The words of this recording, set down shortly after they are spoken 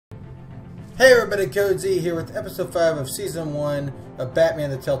Hey everybody, Code Z here with episode 5 of season 1 of Batman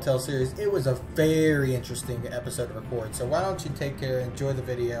the Telltale series. It was a very interesting episode to record, so why don't you take care, enjoy the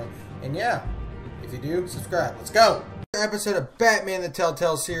video, and yeah, if you do, subscribe. Let's go! Episode of Batman the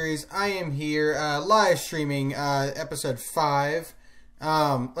Telltale series. I am here live streaming episode 5.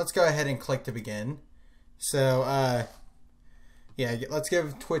 Let's go ahead and click to begin. So, yeah, let's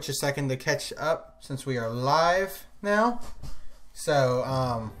give Twitch a second to catch up since we are live now.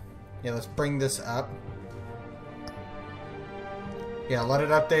 So, yeah, let's bring this up. Yeah, let it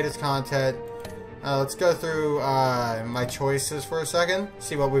update its content. Let's go through my choices for a second.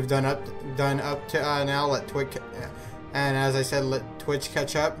 See what we've done up to now. Let Twitch, and as I said, let Twitch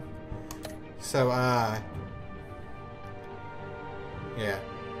catch up. So, yeah.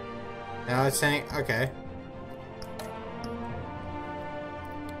 Now it's saying okay.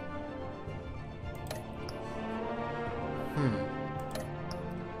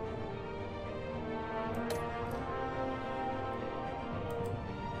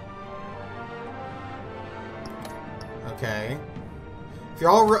 Okay. If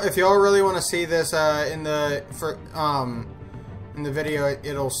y'all really want to see this in the video,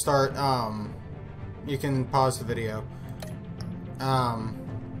 it'll start. You can pause the video.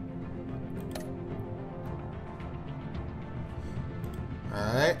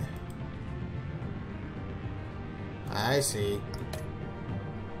 Alright. I see.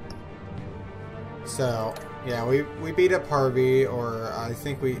 So, yeah, we beat up Harvey, or I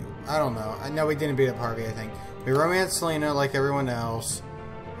think I don't know. I know we didn't beat up Harvey, I think. We romanced Selena like everyone else.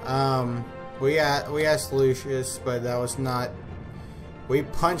 We asked Lucius, but that was not... We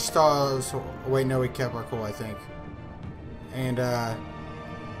punched Oz... Wait, no, we kept our cool, I think. And,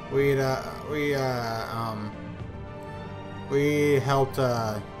 we helped,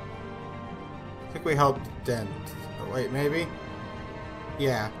 I think we helped Dent. Wait, maybe?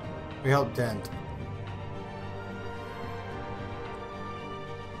 Yeah, we helped Dent.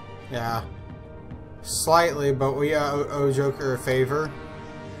 Yeah. Slightly, but we owe Joker a favor.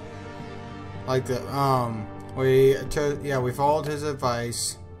 Like the we followed his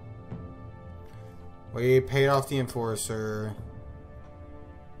advice. We paid off the enforcer.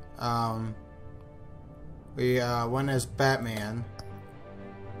 We went as Batman,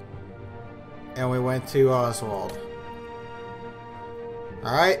 and we went to Oswald.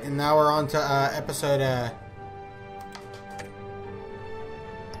 All right, and now we're on to episode.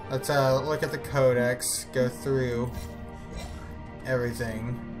 Let's look at the codex, go through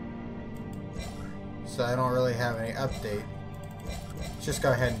everything. So I don't really have any update. Let's just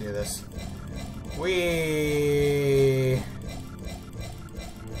go ahead and do this.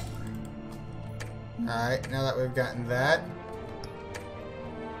 Alright, now that we've gotten that,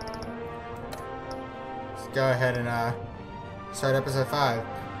 let's go ahead and start episode 5.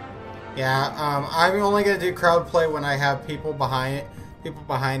 Yeah, I'm only gonna do crowd play when I have people behind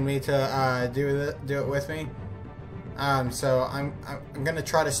me to do it with me. So I'm gonna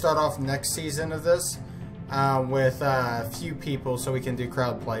try to start off next season of this with a few people so we can do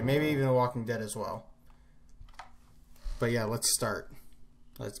crowd play, maybe even The Walking Dead as well. But yeah, let's start.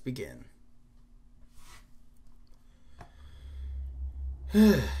 Let's begin.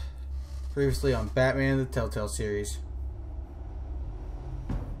 Previously on Batman the Telltale series.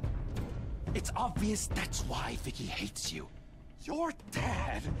 It's obvious that's why Vicky hates you. Your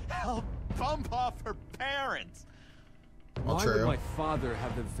dad helped bump off her parents. Well, why true. would my father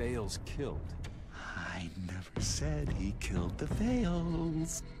have the Vales killed? I never said he killed the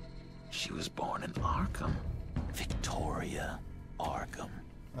Vales. She was born in Arkham. Victoria Arkham.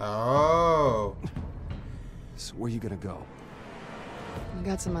 Oh. So where you gonna go? I've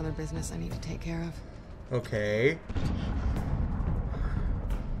got some other business I need to take care of. Okay.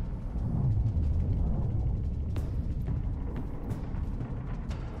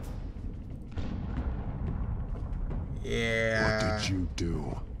 Yeah. What did you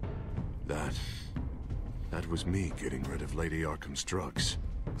do? That was me getting rid of Lady Arkham's drugs.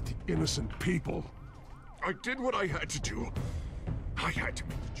 But the innocent people. I did what I had to do. I had to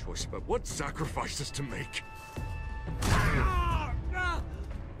make a choice about what sacrifices to make. Oh,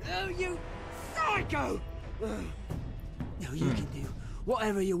 you psycho! Now you can do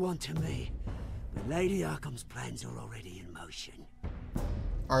whatever you want to me, but Lady Arkham's plans are already in motion.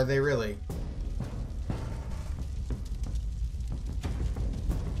 Are they really?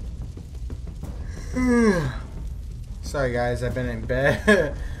 Sorry guys, I've been in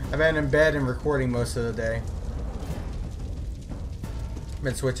bed. I've been in bed and recording most of the day.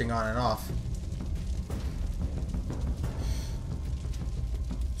 Been switching on and off.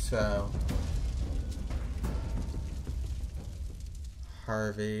 So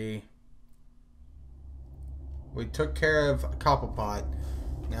Harvey. We took care of Cobblepot.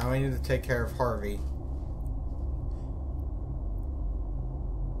 Now we need to take care of Harvey.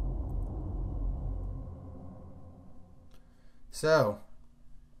 So,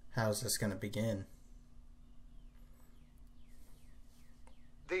 how's this going to begin?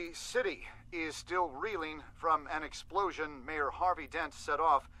 The city is still reeling from an explosion Mayor Harvey Dent set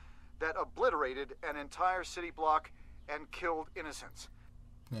off that obliterated an entire city block and killed innocents.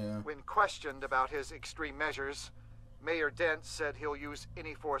 Yeah. When questioned about his extreme measures, Mayor Dent said he'll use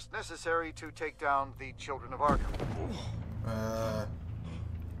any force necessary to take down the children of Arkham.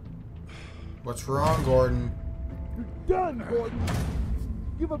 What's wrong, Gordon? You're done, Gordon.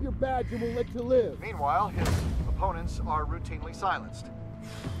 Give up your badge and we'll let you live. Meanwhile, his opponents are routinely silenced.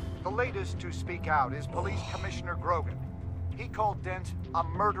 The latest to speak out is Police Commissioner Grogan. He called Dent a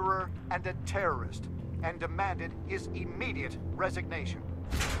murderer and a terrorist and demanded his immediate resignation.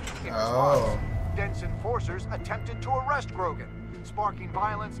 In response, Dent's enforcers attempted to arrest Grogan, sparking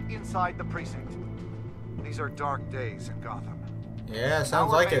violence inside the precinct. These are dark days in Gotham. Yeah,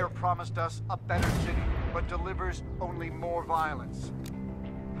 sounds like it. Our mayor promised us a better city, but delivers only more violence.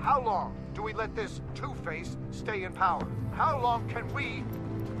 How long do we let this Two-Face stay in power? How long can we...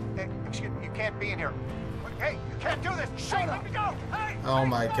 excuse me, you can't be in here. Hey, you can't do this! Shut up! Let me go! Hey! Oh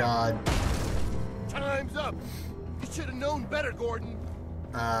my god. Time's up. You should have known better, Gordon.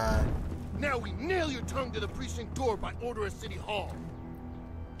 Now we nail your tongue to the precinct door by order of City Hall.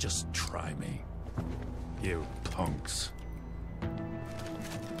 Just try me, you punks.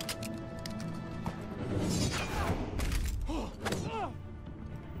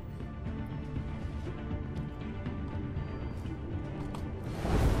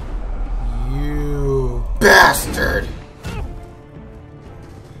 You bastard!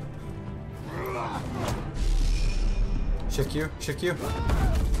 Shift Q, shift Q.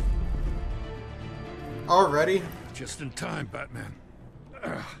 Already? Just in time, Batman.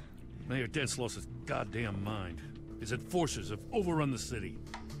 Mayor Dent's lost his goddamn mind. His enforcers have overrun the city.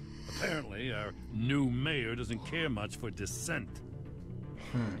 Apparently, our new mayor doesn't care much for dissent.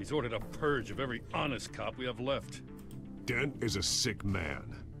 He's ordered a purge of every honest cop we have left. Dent is a sick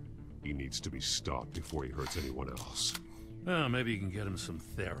man. He needs to be stopped before he hurts anyone else. Well, maybe you can get him some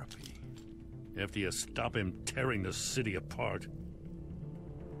therapy. After you stop him tearing the city apart.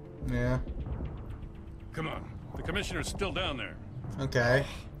 Yeah. Come on. The commissioner's still down there. Okay.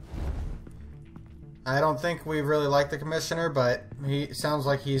 I don't think we really like the commissioner, but he sounds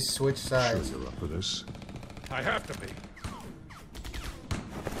like he's switched sides. Sure you're up for this? I have to be.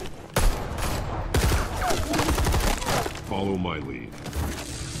 Follow my lead.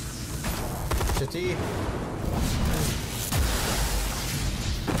 Z.E.T.A.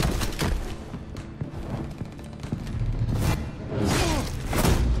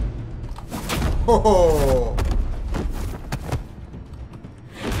 Oh!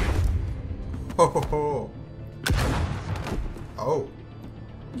 Oh! Oh!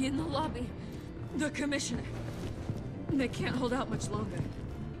 In the lobby, the commissioner. They can't hold out much longer.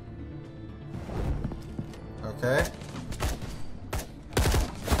 Okay.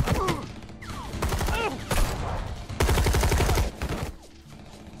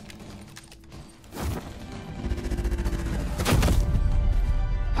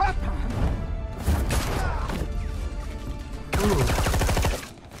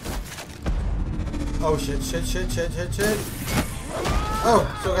 Oh shit, shit, shit, shit, shit, shit.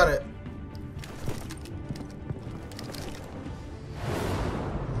 Oh, still got it.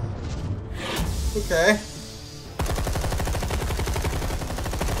 Okay.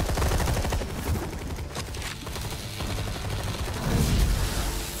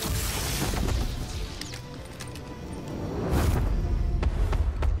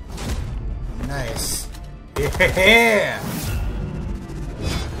 Nice. Yeah!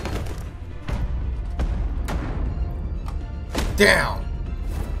 Down!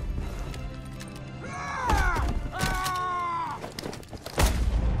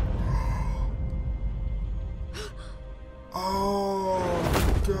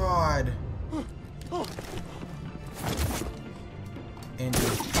 Oh, God. Andy.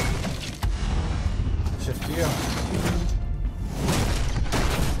 Shift Q.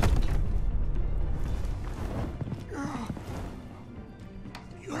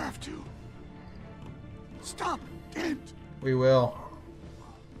 You have to. Stop it! We will.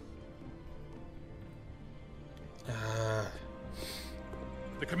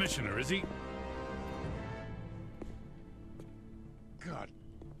 The commissioner, is he? God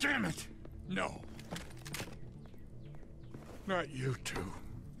damn it! No. Not you two.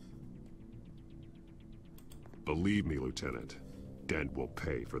 Believe me, Lieutenant. Dent will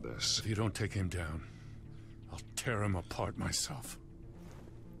pay for this. If you don't take him down, I'll tear him apart myself.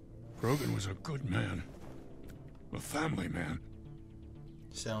 Grogan was a good man. A family man.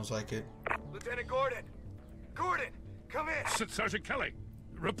 Sounds like it. Lieutenant Gordon! Gordon! Come in! Sergeant Kelly!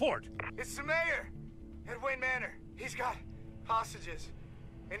 Report! It's the mayor! At Wayne Manor. He's got hostages.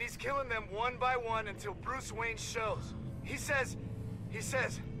 And he's killing them one by one until Bruce Wayne shows. He says...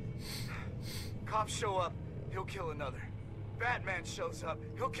 Cops show up, he'll kill another. Batman shows up,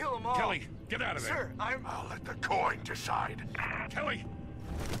 he'll kill them all. Kelly, get out of there! Sir, I'll let the coin decide. Kelly!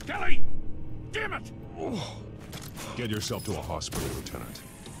 Kelly! Damn it! Get yourself to a hospital, Lieutenant.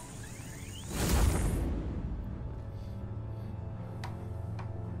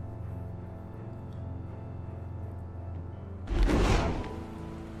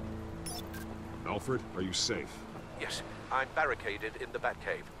 Alfred, are you safe? Yes, I'm barricaded in the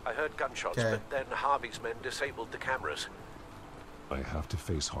Batcave. I heard gunshots, Okay. but then Harvey's men disabled the cameras. I have to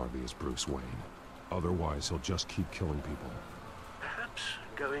face Harvey as Bruce Wayne. Otherwise, he'll just keep killing people. Perhaps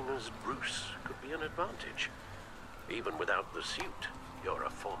going as Bruce could be an advantage. Even without the suit, you're a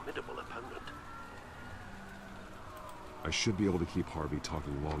formidable opponent. I should be able to keep Harvey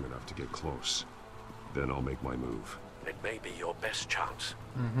talking long enough to get close. Then I'll make my move. It may be your best chance.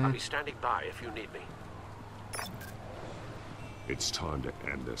 I'll be standing by if you need me. It's time to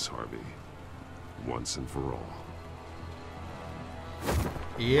end this, Harvey. Once and for all.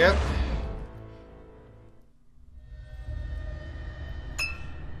 Yep.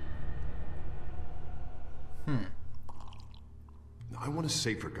 I want a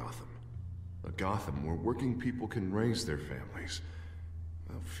safer Gotham. A Gotham where working people can raise their families.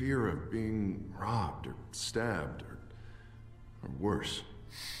 Without fear of being robbed or stabbed or worse.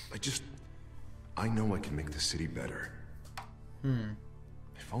 I know I can make the city better.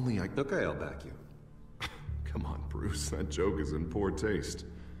 If only I... Okay, I'll back you. Come on, Bruce. That joke is in poor taste.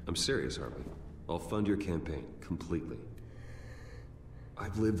 I'm serious, Harvey. I'll fund your campaign, completely.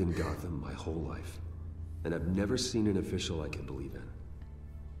 I've lived in Gotham my whole life, and I've never seen an official I can believe in.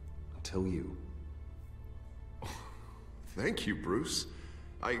 Until you. Thank you, Bruce.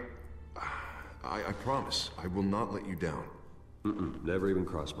 I promise, I will not let you down. Never even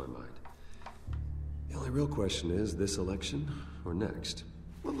crossed my mind. The only real question is, this election or next?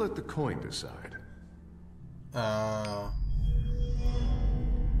 We'll let the coin decide.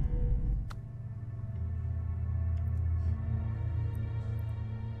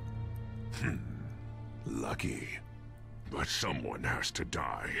 Lucky. But someone has to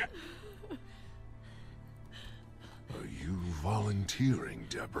die. Are you volunteering,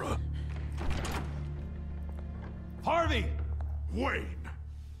 Deborah? Harvey! Wayne!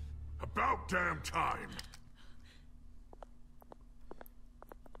 About damn time!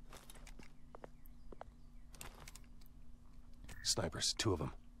 Snipers, 2 of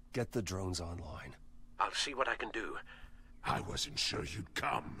them. Get the drones online. I'll see what I can do. I wasn't sure you'd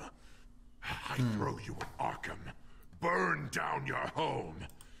come. I'd throw you in Arkham. Burn down your home.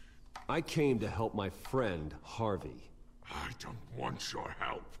 I came to help my friend, Harvey. I don't want your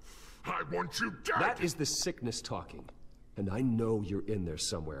help. I want you dead! That is the sickness talking. And I know you're in there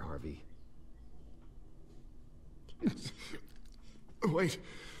somewhere, Harvey. Wait.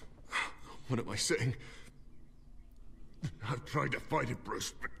 What am I saying? I've tried to fight it,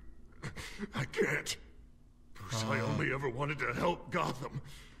 Bruce, but I can't. Bruce, I only ever wanted to help Gotham.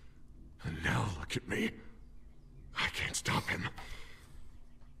 And now look at me. I can't stop him.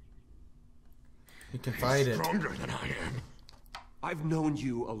 You can fight it. Stronger than I am. I've known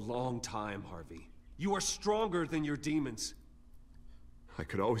you a long time, Harvey. You are stronger than your demons. I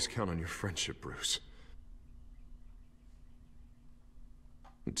could always count on your friendship, Bruce.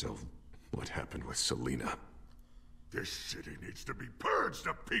 Until what happened with Selina. This city needs to be purged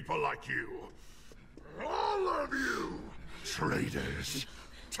of people like you. All of you! Traitors,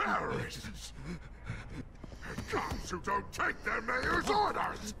 terrorists, and cops who don't take their mayor's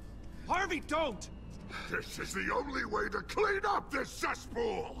orders! Harvey, don't! This is the only way to clean up this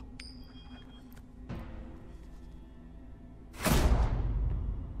cesspool!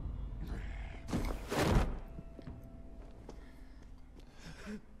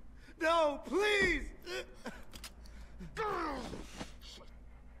 No, please!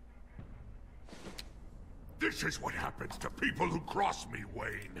 This is what happens to people who cross me,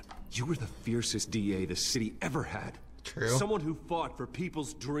 Wayne. You were the fiercest DA the city ever had. True. Someone who fought for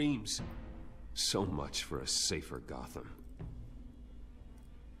people's dreams. So much for a safer Gotham.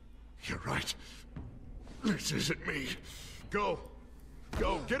 You're right. This isn't me. Go.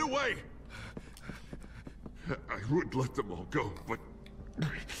 Go. Get away. I would let them all go, but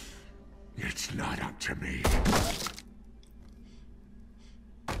it's not up to me.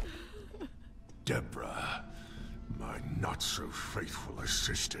 Deborah, my not-so-faithful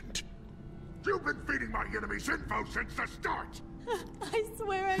assistant. You've been feeding my enemies info since the start! I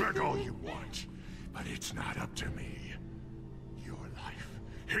swear I Bet all didn't. you want, but it's not up to me. Your life,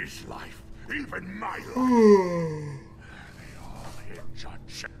 his life, even my life. They all hinge on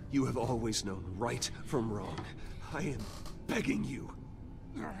You have always known right from wrong. I am begging you.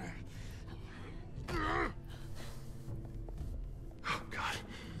 Oh, God.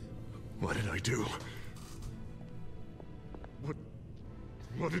 What did I do?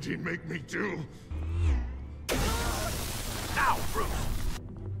 What did he make me do? Now, Bruce!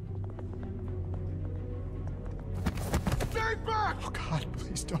 Stay back! Oh, God,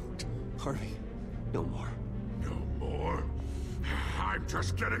 please don't. Harvey, no more. No more? I'm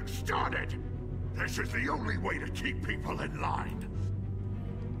just getting started. This is the only way to keep people in line.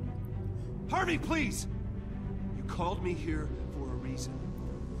 Harvey, please! You called me here for a reason.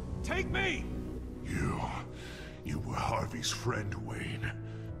 Take me! You were Harvey's friend, Wayne.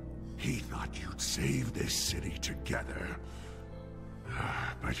 He thought you'd save this city together.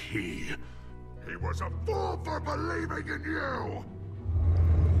 But he was a fool for believing in you!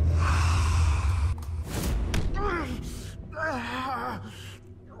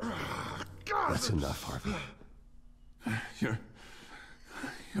 That's enough, Harvey. You're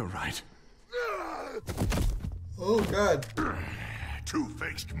right. Oh, God.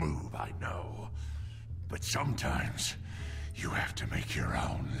 Two-faced move, I know. But sometimes, you have to make your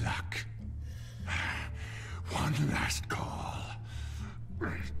own luck. One last call.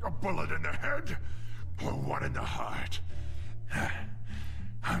 A bullet in the head, or one in the heart.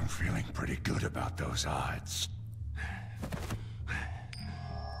 I'm feeling pretty good about those odds.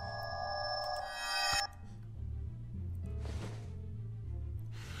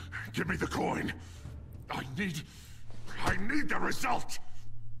 Give me the coin. I need the result.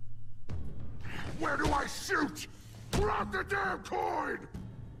 Where do I shoot? Grab the damn coin!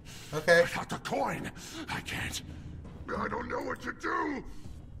 Okay. Without the coin, I can't. I don't know what to do.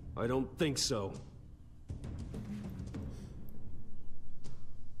 I don't think so.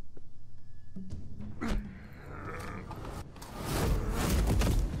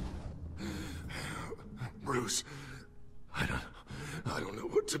 Bruce, I don't know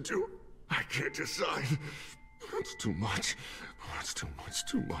what to do. I can't decide. It's too much. It's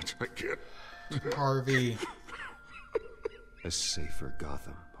too much. I can't. Harvey. A safer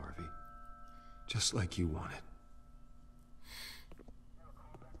Gotham, Harvey. Just like you wanted.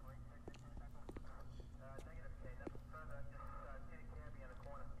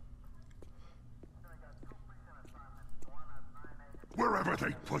 Wherever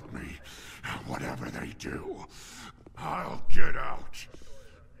they put me, whatever they do, I'll get out.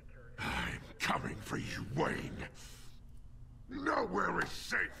 I'm coming for you, Wayne. Nowhere is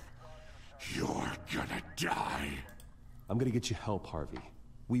safe. You're gonna die. I'm gonna get you help, Harvey.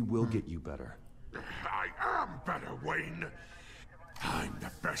 We will get you better. I am better, Wayne. I'm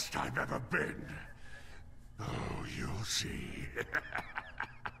the best I've ever been. Oh, you'll see.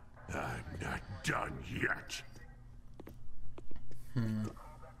 I'm not done yet.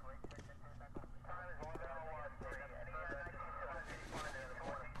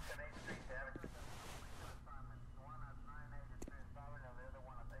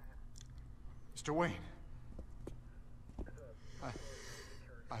 Mr. Wayne.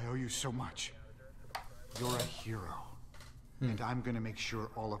 I owe you so much. You're a hero. And I'm gonna make sure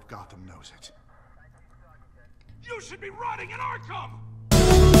all of Gotham knows it. You should be rotting in Arkham!